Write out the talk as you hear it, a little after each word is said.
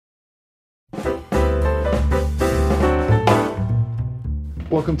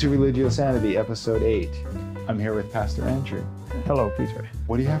Welcome to Religio Sanity, Episode 8. I'm here with Pastor Andrew. Hello, Peter.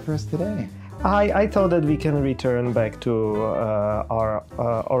 What do you have for us today? I thought that we can return back to our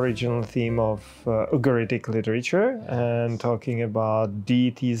original theme of Ugaritic literature and talking about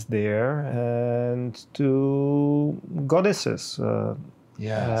deities there and to goddesses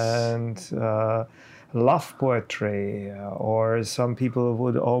and love poetry, or some people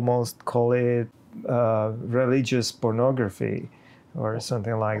would almost call it religious pornography or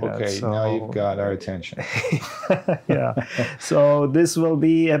something like that. Okay, now you've got our attention. Yeah. So this will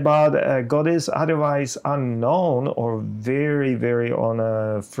be about a goddess otherwise unknown or very, very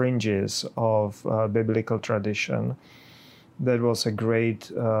on fringes of biblical tradition. That was a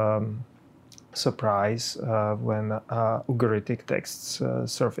great surprise when Ugaritic texts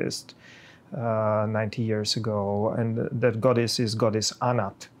surfaced 90 years ago. And that goddess is goddess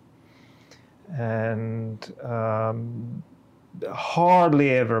Anat. And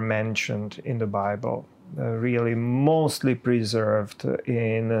hardly ever mentioned in the Bible, really mostly preserved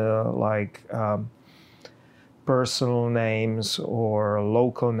in personal names or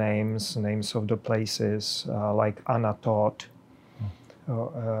local names, names of the places, like Anatot,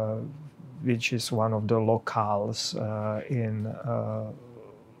 which is one of the locales in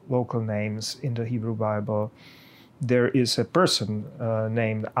local names in the Hebrew Bible. There is a person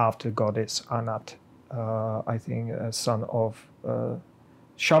named after goddess Anat. I think a son of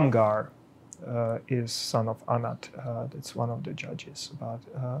Shamgar is son of Anat. That's one of the judges. But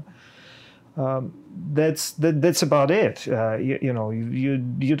that's about it.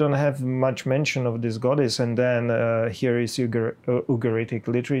 You don't have much mention of this goddess, and then here is Ugaritic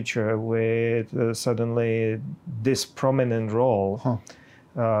literature with suddenly this prominent role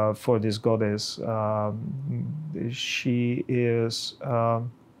for this goddess. She is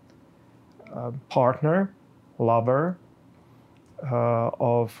partner, lover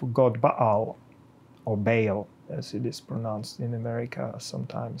of god Baal, or Baal, as it is pronounced in America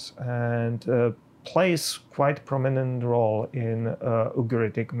sometimes, and plays quite prominent role in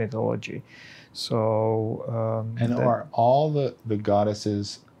Ugaritic mythology. So, are all the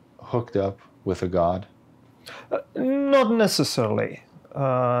goddesses hooked up with a god? Not necessarily.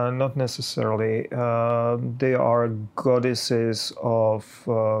 Not necessarily. They are goddesses of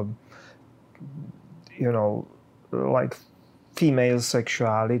like female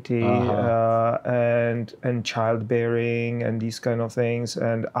sexuality and childbearing and these kind of things,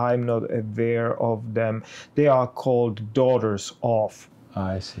 and I'm not aware of them. They are called daughters of.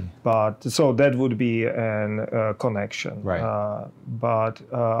 I see. But so that would be a connection, right? But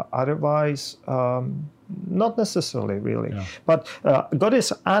otherwise, not necessarily, really. Yeah. But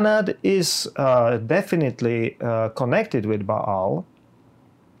goddess Anat is definitely connected with Baal.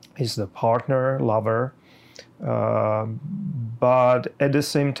 Is the partner, lover, but at the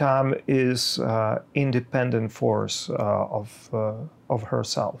same time is independent force of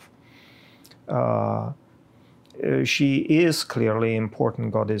herself. She is clearly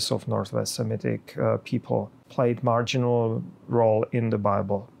important goddess of Northwest Semitic people, played marginal role in the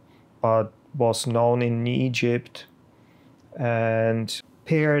Bible, but was known in Egypt and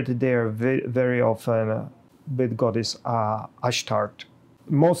paired there very often with goddess Ashtart.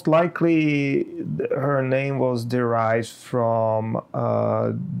 Most likely, her name was derived from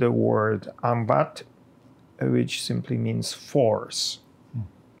the word Ambat, which simply means force,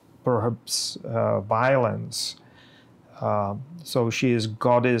 perhaps violence. So she is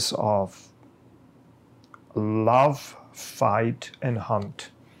goddess of love, fight, and hunt.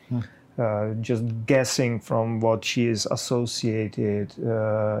 Just guessing from what she is associated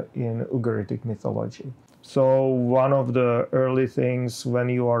in Ugaritic mythology. So one of the early things when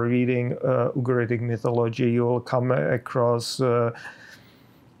you are reading Ugaritic mythology, you will come across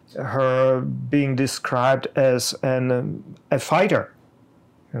her being described as a fighter.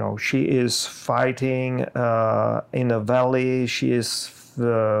 She is fighting in a valley. She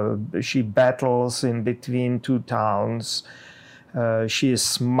battles in between two towns. She is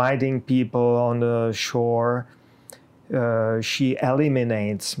smiting people on the shore. She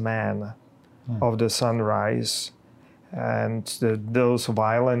eliminates man of the sunrise, and those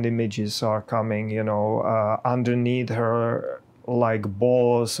violent images are coming, underneath her like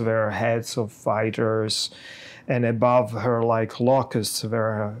balls were heads of fighters, and above her like locusts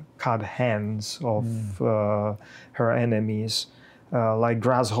were cut hands of her enemies, like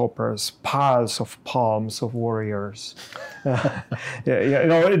grasshoppers, piles of palms of warriors.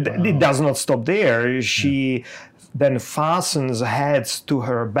 It does not stop there. She then fastens heads to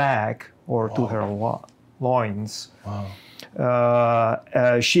her back or to her loins. Wow.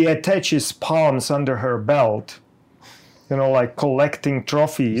 She attaches palms under her belt like collecting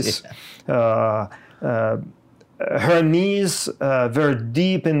trophies. Her knees were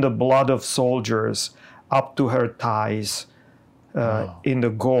deep in the blood of soldiers, up to her thighs, in the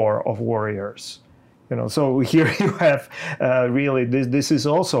gore of warriors. So here you have really this is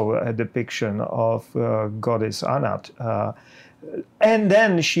also a depiction of goddess Anat. And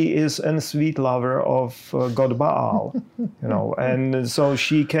then she is a sweet lover of God Baal, and so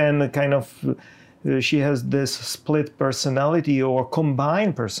she can kind of, she has this split personality or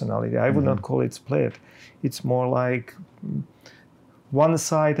combined personality. I would not call it split. It's more like one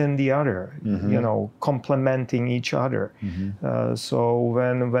side and the other, complementing each other. So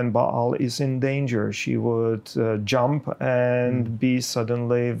when Baal is in danger, she would jump and be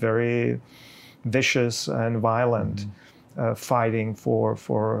suddenly very vicious and violent, fighting for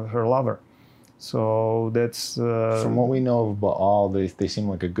her lover. So that's from what we know of Baal, they seem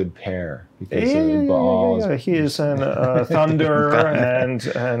like a good pair because Baal. He is an thunder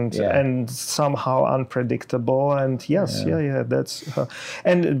and somehow unpredictable. And yes, that's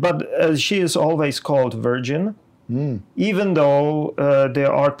but she is always called Virgin, even though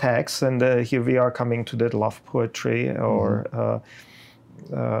there are texts, and here we are coming to that love poetry or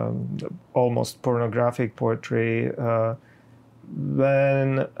almost pornographic poetry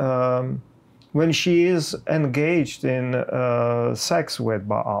when she is engaged in sex with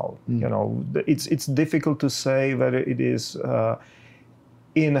Baal. It's difficult to say whether it is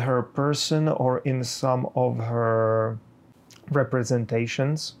in her person or in some of her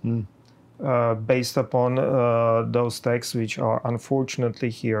representations, based upon those texts, which are unfortunately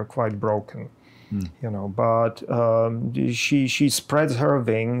here quite broken. But she spreads her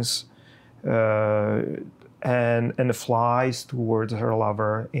wings and flies towards her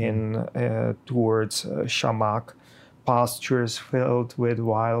lover towards Shamak, pastures filled with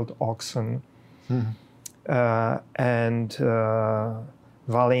wild oxen. And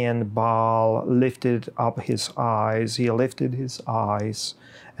valiant Baal lifted up his eyes. He lifted his eyes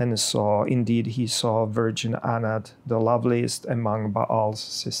and saw, indeed he saw Virgin Anat, the loveliest among Baal's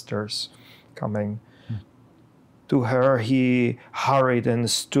sisters, coming. To her he hurried and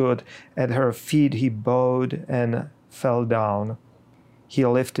stood. At her feet he bowed and fell down. He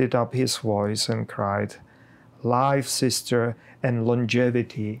lifted up his voice and cried, "Life, sister, and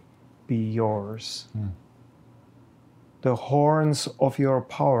longevity be yours. The horns of your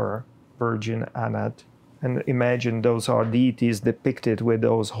power, Virgin Anat." And imagine those are deities depicted with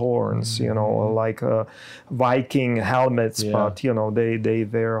those horns, like Viking helmets, but, they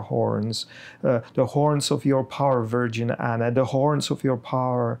wear horns. The horns of your power, Virgin Anna, the horns of your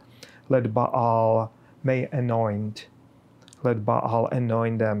power, let Baal may anoint. Let Baal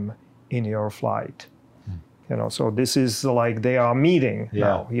anoint them in your flight. So this is like they are meeting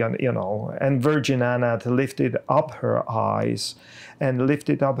now, and Virgin Anat lifted up her eyes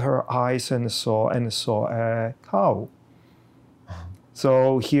and saw a cow.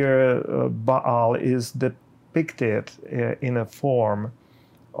 So here Baal is depicted in a form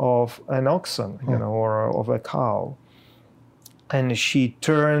of an oxen, or of a cow. And she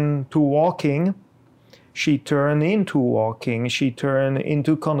turned to walking, she turned into walking, she turned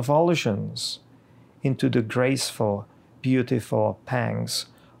into convulsions, into the graceful, beautiful pangs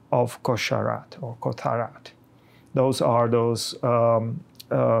of Kosharat or Kotarat. Those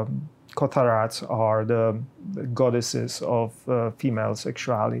Kotarats are the goddesses of female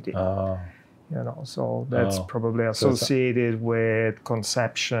sexuality. So that's probably associated with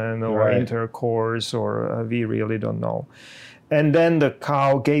conception or intercourse, or we really don't know. And then the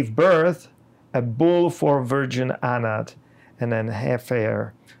cow gave birth, a bull for Virgin Anat, and an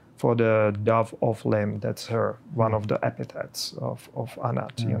heifer for the dove of Lim. That's one of the epithets of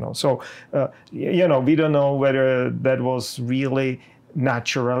Anat. So we don't know whether that was really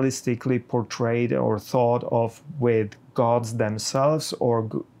naturalistically portrayed or thought of with gods themselves, or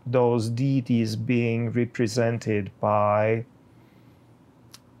those deities being represented by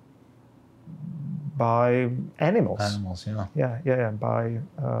animals. By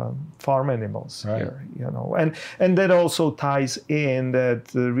farm animals here, and that also ties in that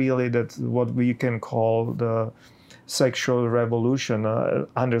that what we can call the sexual revolution,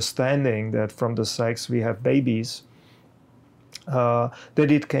 understanding that from the sex we have babies,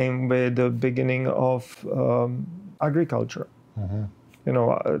 that it came with the beginning of agriculture.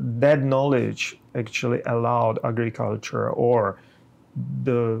 That knowledge actually allowed agriculture, or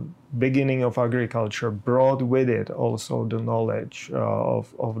the beginning of agriculture brought with it also the knowledge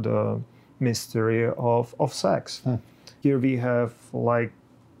of the mystery of sex. Here we have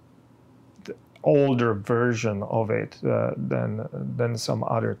older version of it than some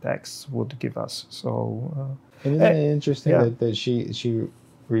other texts would give us. So, and isn't it interesting yeah. that she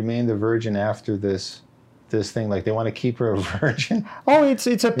remained a virgin after this thing? Like they want to keep her a virgin. Oh, it's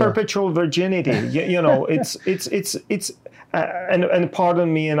a perpetual virginity. You know, it's and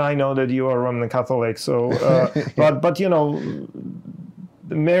pardon me, and I know that you are Roman Catholic, so but you know,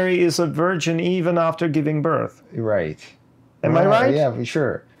 Mary is a virgin even after giving birth. Right. Am I right? Yeah, for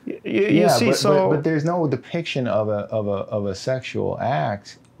sure. You see, but there's no depiction of a sexual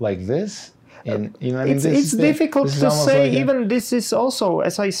act like this. And you know, I mean, it's difficult to say. Like even this is also,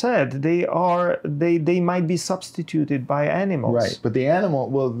 as I said, they might be substituted by animals. Right, but the animal.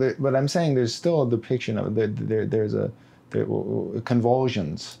 Well, but I'm saying there's still a depiction of there's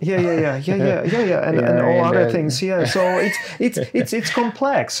convulsions. Yeah, and all other things. Yeah, so it's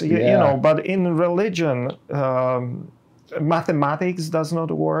complex. You know, but in religion. Mathematics does not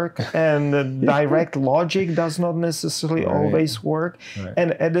work, and direct logic does not necessarily always work. Right.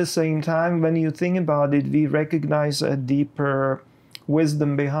 And at the same time, when you think about it, we recognize a deeper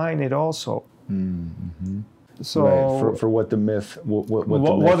wisdom behind it also. Mm-hmm. So for what the myth, what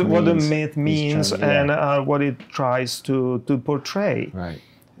the myth means, and what it tries to portray. Right.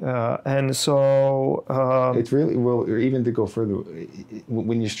 And so it's really, well, or even to go further,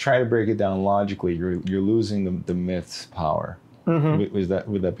 when you try to break it down logically, you're losing the myth's power. Mm-hmm.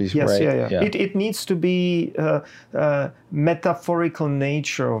 Would that be yes, right? Yeah. It needs to be metaphorical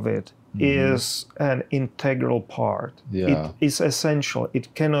nature of it is an integral part. Yeah. It is essential.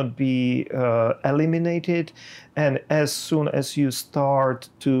 It cannot be eliminated, and as soon as you start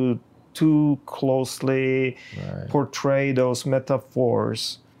to too closely portray those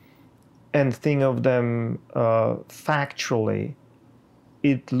metaphors and think of them factually,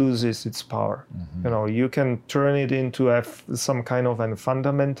 it loses its power. Mm-hmm. You know, you can turn it into some kind of a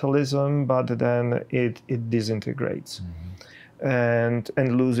fundamentalism, but then it disintegrates and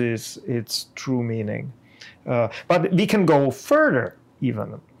loses its true meaning. But we can go further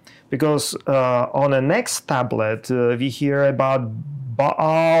even, because on the next tablet we hear about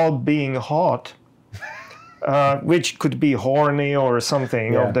Baal being hot. Which could be horny or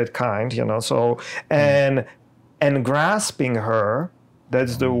something of that kind, you know. So and grasping her,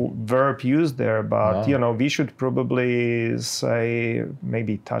 that's the verb used there. But you know, we should probably say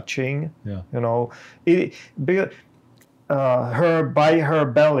maybe touching. Yeah. You know, her by her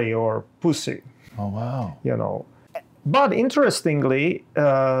belly or pussy. Oh wow. You know, but interestingly,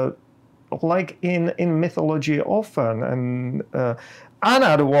 like in mythology often, and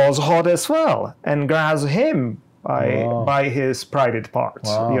Anna was hot as well and grasped him by his private parts,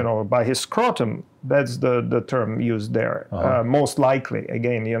 you know, by his scrotum. That's the term used there. Most likely,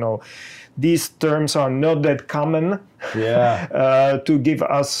 again, you know, these terms are not that common to give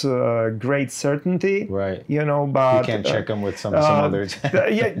us great certainty. Right. You know, but you can't check them with some others.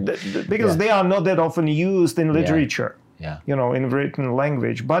 Because they are not that often used in literature. Yeah. You know, in written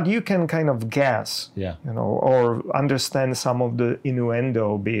language, but you can kind of guess, you know, or understand some of the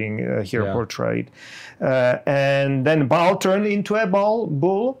innuendo being here portrayed. And then Baal turned into a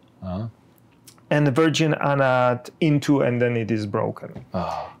bull, and the Virgin Anat into, and then it is broken,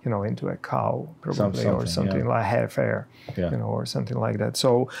 you know, into a cow, probably, or something like heifer, you know, or something like that.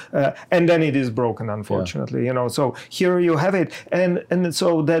 So, and then it is broken, unfortunately, you know. So here you have it, and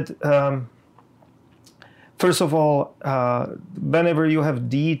so that. First of all, whenever you have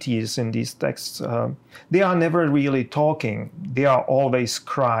deities in these texts, they are never really talking. They are always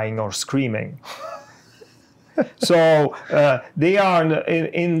crying or screaming. So they are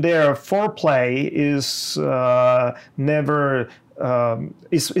in their foreplay is never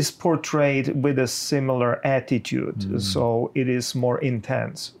is portrayed with a similar attitude. So it is more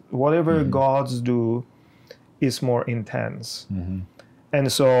intense. Whatever gods do is more intense. And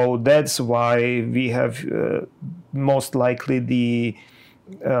so that's why we have most likely the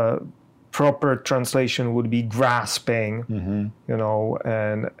proper translation would be grasping, you know,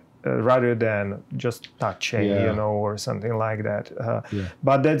 and rather than just touching, you know, or something like that.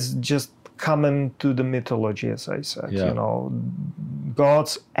 But that's just common to the mythology, as I said. You know,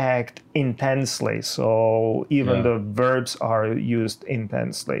 gods act intensely, so even the verbs are used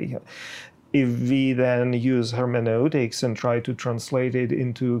intensely. If we then use hermeneutics and try to translate it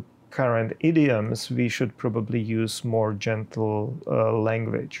into current idioms, we should probably use more gentle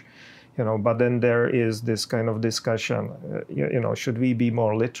language, you know. But then there is this kind of discussion, you know, should we be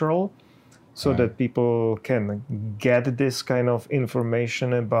more literal so that people can get this kind of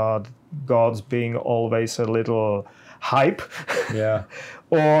information about gods being always a little hype?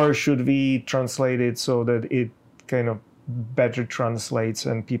 Or should we translate it so that it kind of better translates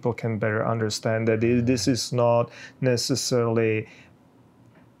and people can better understand that this is not necessarily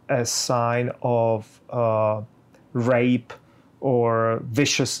a sign of rape or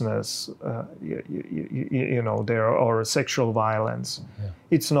viciousness, there, or sexual violence. Yeah.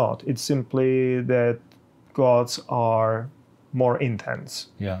 It's not. It's simply that gods are more intense.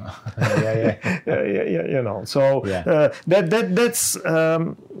 Yeah. Yeah. So Yeah. that's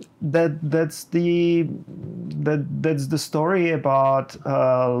the story about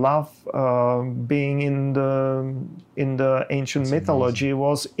love being in the ancient mythology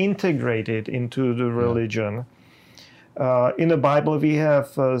was integrated into the religion. In the Bible, we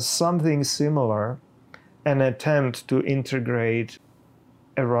have something similar, an attempt to integrate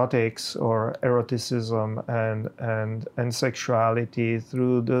erotics or eroticism and sexuality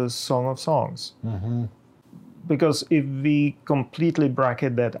through the Song of Songs. Mm-hmm. Because if we completely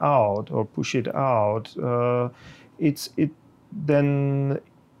bracket that out or push it out, then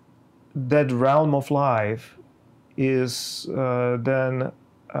that realm of life is then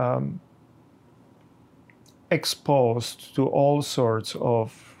exposed to all sorts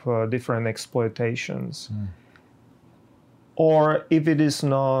of different exploitations. Or if it is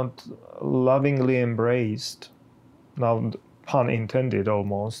not lovingly embraced, now pun intended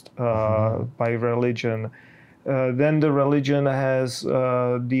almost, by religion, then the religion has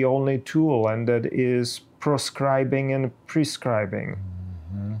the only tool, and that is proscribing and prescribing.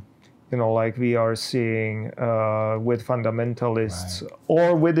 Like we are seeing with fundamentalists,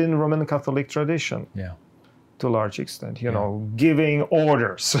 or within Roman Catholic tradition. Yeah. To a large extent, giving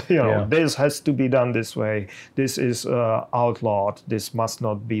orders, this has to be done this way, this is outlawed, this must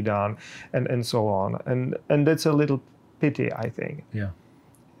not be done, and so on. And that's a little pity, I think. Yeah.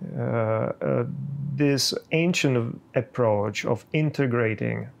 This ancient approach of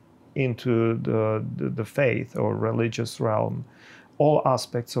integrating into the faith or religious realm all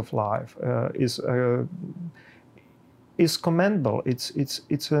aspects of life is commendable.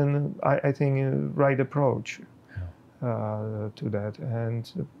 It's an I think right approach to that,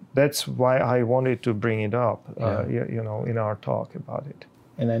 and that's why I wanted to bring it up. In our talk about it.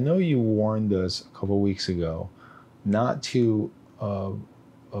 And I know you warned us a couple of weeks ago not to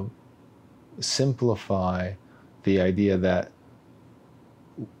simplify the idea that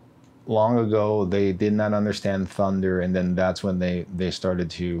long ago they did not understand thunder, and then that's when they started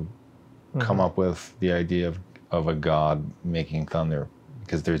to come up with the idea of a god making thunder,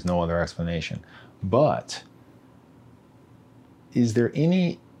 because there's no other explanation. But is there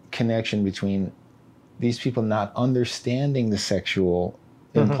any connection between these people not understanding the sexual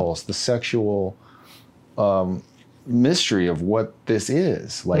impulse, the sexual mystery of what this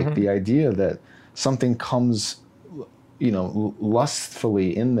is? Like the idea that something comes,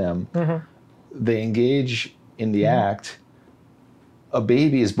 lustfully in them, they engage in the act, a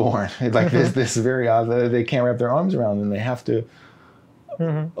baby is born. Like this very odd, they can't wrap their arms around, and they have to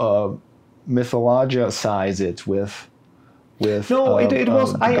mythologicize it with it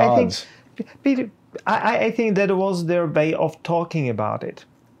was. gods. I think that was their way of talking about it.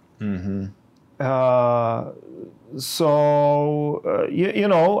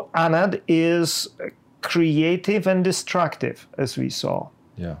 Anat is creative and destructive, as we saw.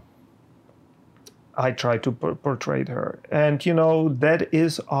 Yeah. I try to portray her, and that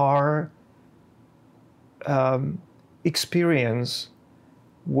is our experience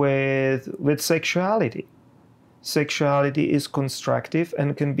with sexuality. Sexuality is constructive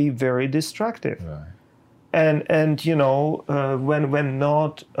and can be very destructive. Right. And when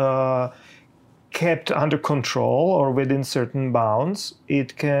not kept under control or within certain bounds,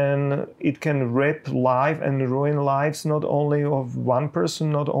 it can rip life and ruin lives, not only of one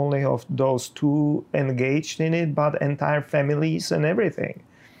person, not only of those two engaged in it, but entire families and everything.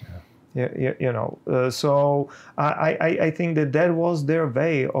 So I think that was their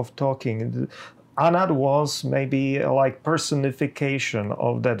way of talking. Anat was maybe like personification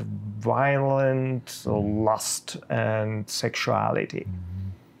of that violent lust and sexuality.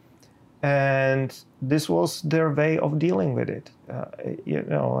 And this was their way of dealing with it,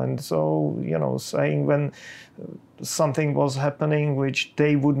 and so, saying when something was happening which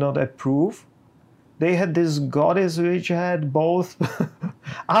they would not approve, they had this goddess which had both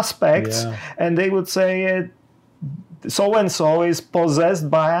aspects, and they would say so-and-so is possessed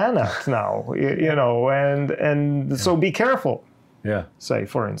by Anat now, and so be careful. Yeah. Say,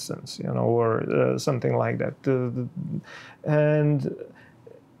 for instance, or something like that. And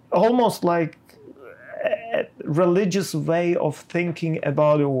almost like a religious way of thinking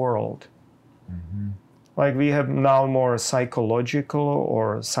about the world. Like we have now more psychological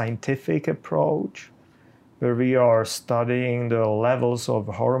or scientific approach where we are studying the levels of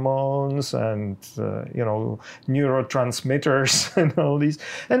hormones and neurotransmitters and all these,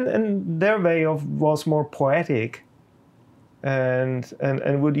 and their way of was more poetic, and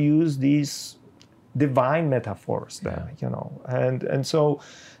would use these divine metaphors there, and so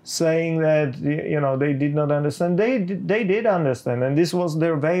saying that they did not understand, they did understand, and this was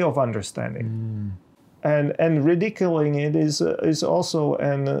their way of understanding. And ridiculing it is also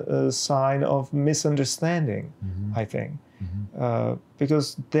a sign of misunderstanding, I think,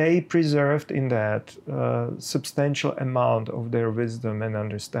 because they preserved in that substantial amount of their wisdom and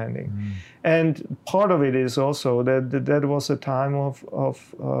understanding. And part of it is also that was a time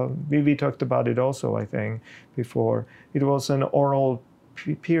of we talked about it also, I think, before. It was an oral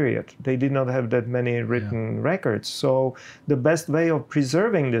period. They did not have that many written records. So the best way of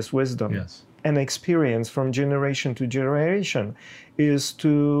preserving this wisdom and experience from generation to generation is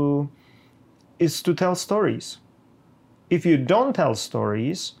to tell stories. If you don't tell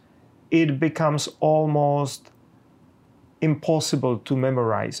stories, it becomes almost impossible to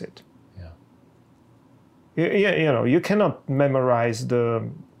memorize it. You cannot memorize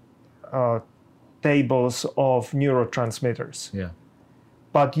the tables of neurotransmitters.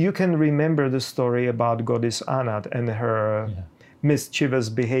 But you can remember the story about goddess Anat and her mischievous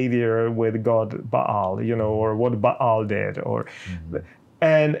behavior with god Baal, or what Baal did,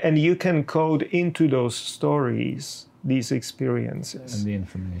 and you can code into those stories these experiences and the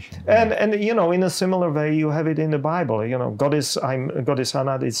information. And in a similar way, you have it in the Bible. Goddess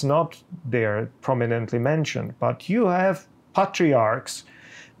Anat is not there prominently mentioned, but you have patriarchs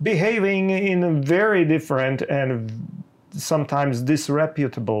behaving in a very different and sometimes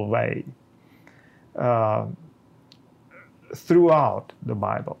disreputable way throughout the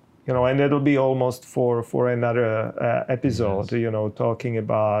Bible, and it'll be almost for another episode, talking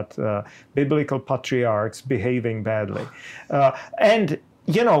about biblical patriarchs behaving badly. And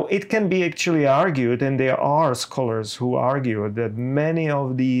it can be actually argued, and there are scholars who argue that many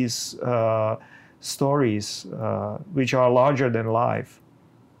of these stories, which are larger than life,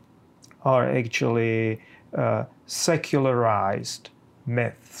 are actually secularized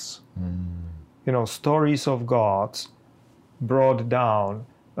myths. Stories of gods brought down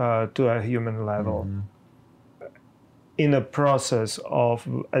to a human level in a process of,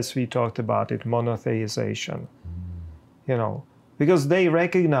 as we talked about it, monotheization. Because they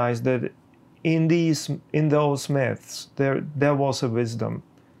recognized that in those myths there was a wisdom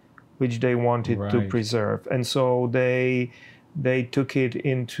which they wanted to preserve, and so they took it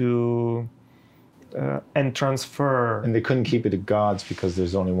into and transfer. And they couldn't keep it to gods because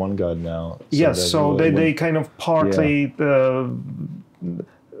there's only one God now. So they kind of partly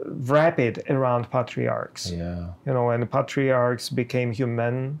wrap it around patriarchs. And the patriarchs became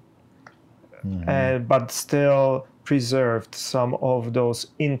human, but still preserved some of those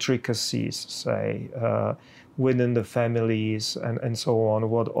intricacies, say, within the families and so on,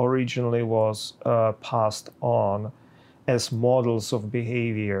 what originally was passed on as models of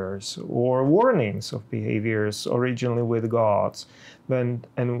behaviors or warnings of behaviors originally with gods, and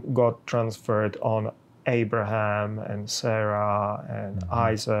got transferred on Abraham and Sarah and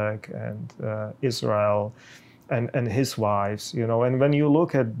Isaac and Israel and his wives, and when you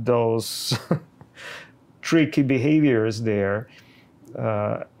look at those tricky behaviors there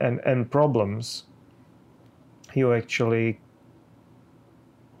and problems, you actually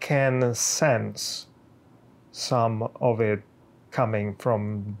can sense some of it coming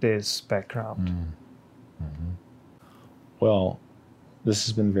from this background. Well, this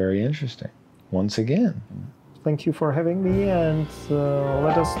has been very interesting. Once again. Thank you for having me, and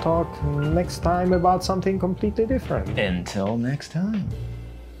let us talk next time about something completely different. Until next time.